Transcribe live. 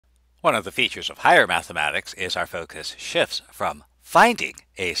One of the features of higher mathematics is our focus shifts from finding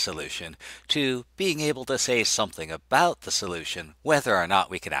a solution to being able to say something about the solution, whether or not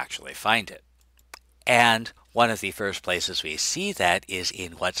we can actually find it. And one of the first places we see that is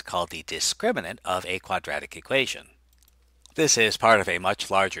in what's called the discriminant of a quadratic equation. This is part of a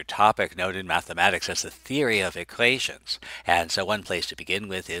much larger topic known in mathematics as the theory of equations. And so one place to begin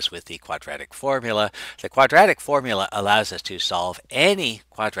with is with the quadratic formula. The quadratic formula allows us to solve any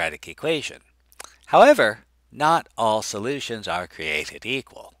quadratic equation. However, not all solutions are created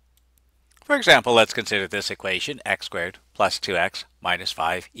equal. For example, let's consider this equation, x squared plus 2x minus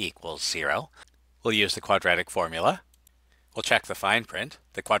 5 equals 0. We'll use the quadratic formula. We'll check the fine print.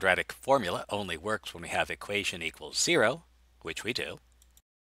 The quadratic formula only works when we have equation equals 0, which we do.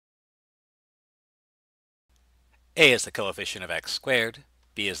 A is the coefficient of x squared,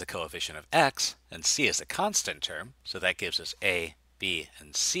 b is the coefficient of x, and c is the constant term, so that gives us a, b,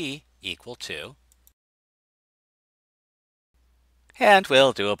 and c equal 2. And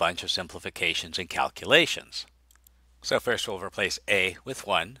we'll do a bunch of simplifications and calculations. So first we'll replace a with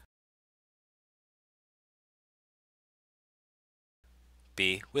 1,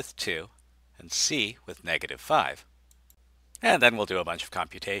 b with 2, and c with negative 5. And then we'll do a bunch of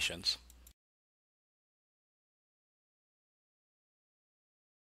computations.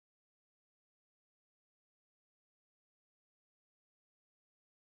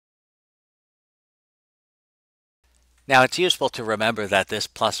 Now it's useful to remember that this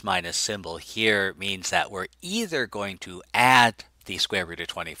plus minus symbol here means that we're either going to add the square root of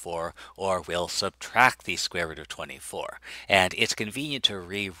 24 or we'll subtract the square root of 24. And it's convenient to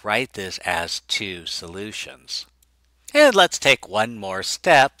rewrite this as two solutions. And let's take one more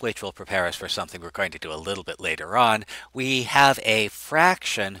step, which will prepare us for something we're going to do a little bit later on. We have a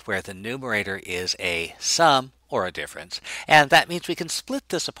fraction where the numerator is a sum or a difference, and that means we can split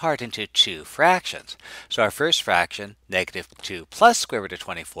this apart into two fractions. So our first fraction, negative 2 plus square root of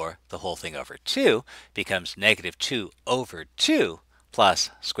 24, the whole thing over 2, becomes negative 2 over 2 plus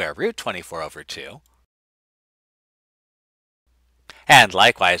square root 24 over 2. And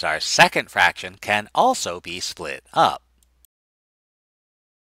likewise, our second fraction can also be split up.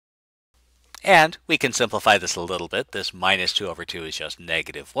 And we can simplify this a little bit. This minus 2 over 2 is just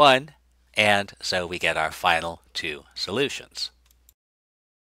negative 1. And so we get our final two solutions.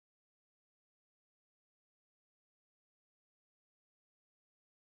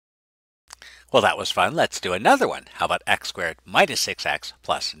 Well, that was fun. Let's do another one. How about x squared minus 6x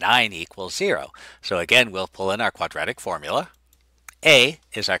plus 9 equals 0? So again, we'll pull in our quadratic formula. A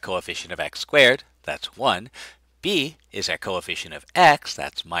is our coefficient of x squared, that's 1. B is our coefficient of x,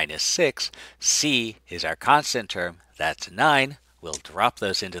 that's minus 6. C is our constant term, that's 9. We'll drop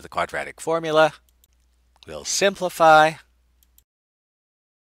those into the quadratic formula. We'll simplify.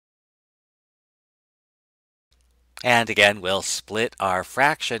 And again, we'll split our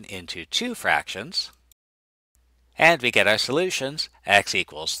fraction into two fractions. And we get our solutions, x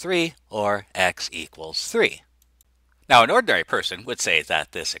equals 3 or x equals 3. Now, an ordinary person would say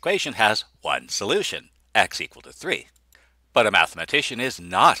that this equation has one solution, x equal to 3. But a mathematician is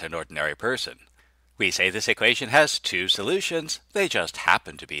not an ordinary person. We say this equation has two solutions, they just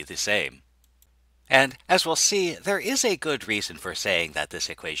happen to be the same. And as we'll see, there is a good reason for saying that this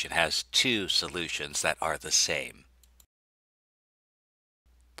equation has two solutions that are the same.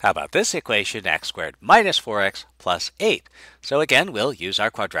 How about this equation, x squared minus 4x plus 8? So again, we'll use our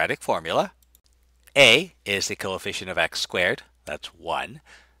quadratic formula. A is the coefficient of x squared, that's 1.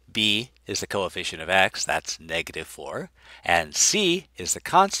 B is the coefficient of x, that's negative 4. And c is the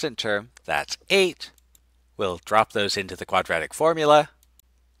constant term, that's 8. We'll drop those into the quadratic formula.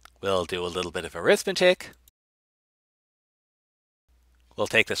 We'll do a little bit of arithmetic. We'll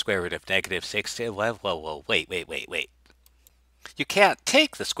take the square root of negative 16. Whoa, wait. You can't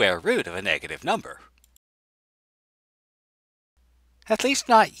take the square root of a negative number. At least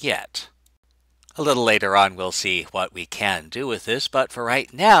not yet. A little later on we'll see what we can do with this, but for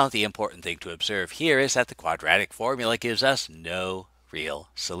right now the important thing to observe here is that the quadratic formula gives us no real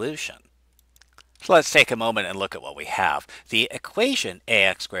solution. So let's take a moment and look at what we have. The equation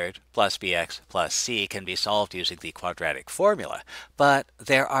ax squared plus bx plus c can be solved using the quadratic formula, but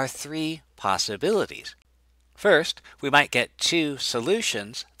there are three possibilities. First, we might get two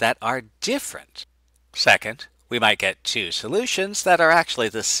solutions that are different. Second, we might get two solutions that are actually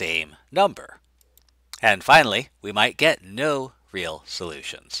the same number. And finally, we might get no real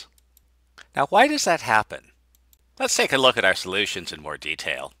solutions. Now, why does that happen? Let's take a look at our solutions in more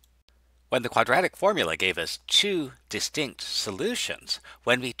detail. When the quadratic formula gave us two distinct solutions,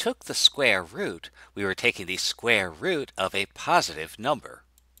 when we took the square root, we were taking the square root of a positive number.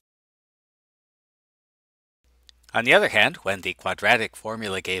 On the other hand, when the quadratic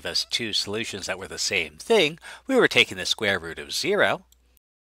formula gave us two solutions that were the same thing, we were taking the square root of 0.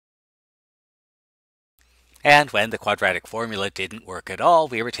 And when the quadratic formula didn't work at all,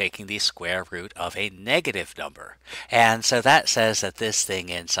 we were taking the square root of a negative number. And so that says that this thing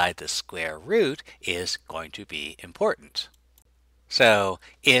inside the square root is going to be important. So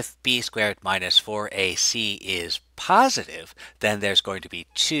if b squared minus 4ac is positive, then there's going to be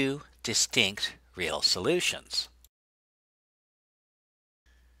two distinct real solutions.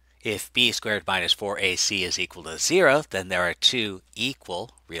 If b squared minus 4ac is equal to 0, then there are two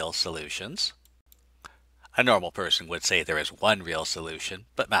equal real solutions. A normal person would say there is one real solution,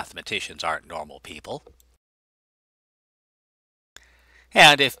 but mathematicians aren't normal people.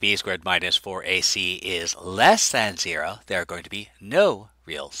 And if b squared minus 4ac is less than 0, there are going to be no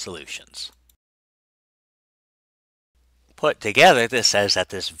real solutions. Put together, this says that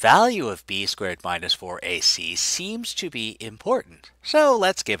this value of b squared minus 4ac seems to be important. So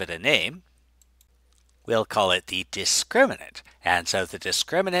let's give it a name. We'll call it the discriminant. And so the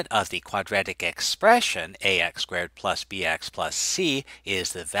discriminant of the quadratic expression ax squared plus bx plus c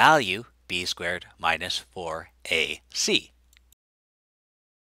is the value b squared minus 4ac.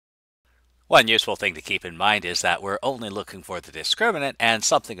 One useful thing to keep in mind is that we're only looking for the discriminant and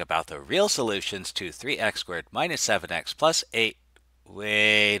something about the real solutions to 3x squared minus 7x plus 8.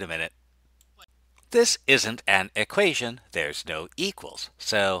 Wait a minute. This isn't an equation, there's no equals.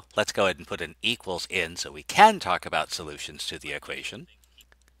 So let's go ahead and put an equals in so we can talk about solutions to the equation.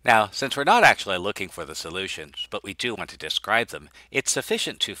 Now, since we're not actually looking for the solutions, but we do want to describe them, it's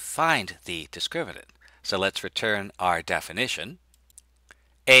sufficient to find the discriminant. So let's return our definition.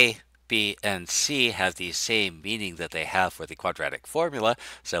 A, B, and C have the same meaning that they have for the quadratic formula,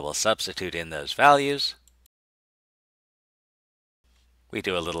 so we'll substitute in those values. We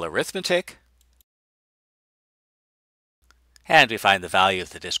do a little arithmetic. And we find the value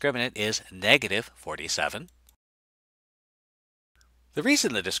of the discriminant is negative 47. The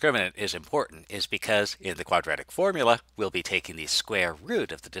reason the discriminant is important is because in the quadratic formula, we'll be taking the square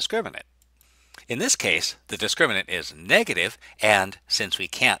root of the discriminant. In this case, the discriminant is negative, and since we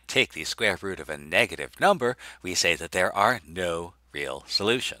can't take the square root of a negative number, we say that there are no real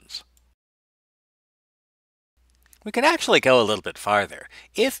solutions. We can actually go a little bit farther.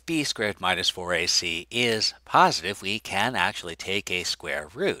 If b squared minus 4ac is positive, we can actually take a square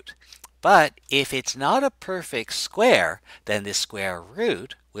root. But if it's not a perfect square, then the square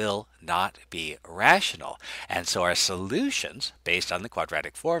root will not be rational. And so our solutions, based on the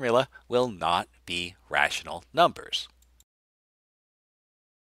quadratic formula, will not be rational numbers.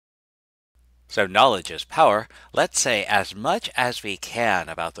 So knowledge is power. Let's say as much as we can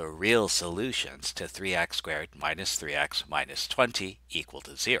about the real solutions to 3x squared minus 3x minus 20 equal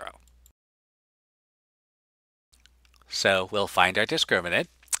to 0. So we'll find our discriminant.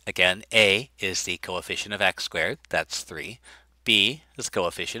 Again, a is the coefficient of x squared, that's 3. B is the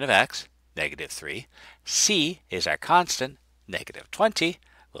coefficient of x, negative 3. C is our constant, negative 20.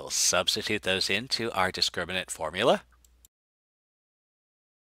 We'll substitute those into our discriminant formula.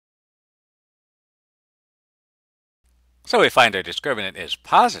 So we find our discriminant is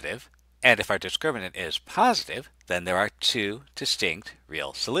positive, and if our discriminant is positive, then there are two distinct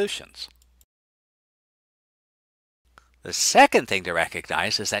real solutions. The second thing to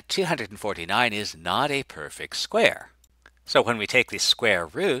recognize is that 249 is not a perfect square. So when we take the square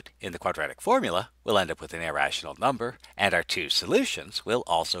root in the quadratic formula, we'll end up with an irrational number, and our two solutions will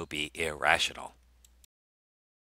also be irrational.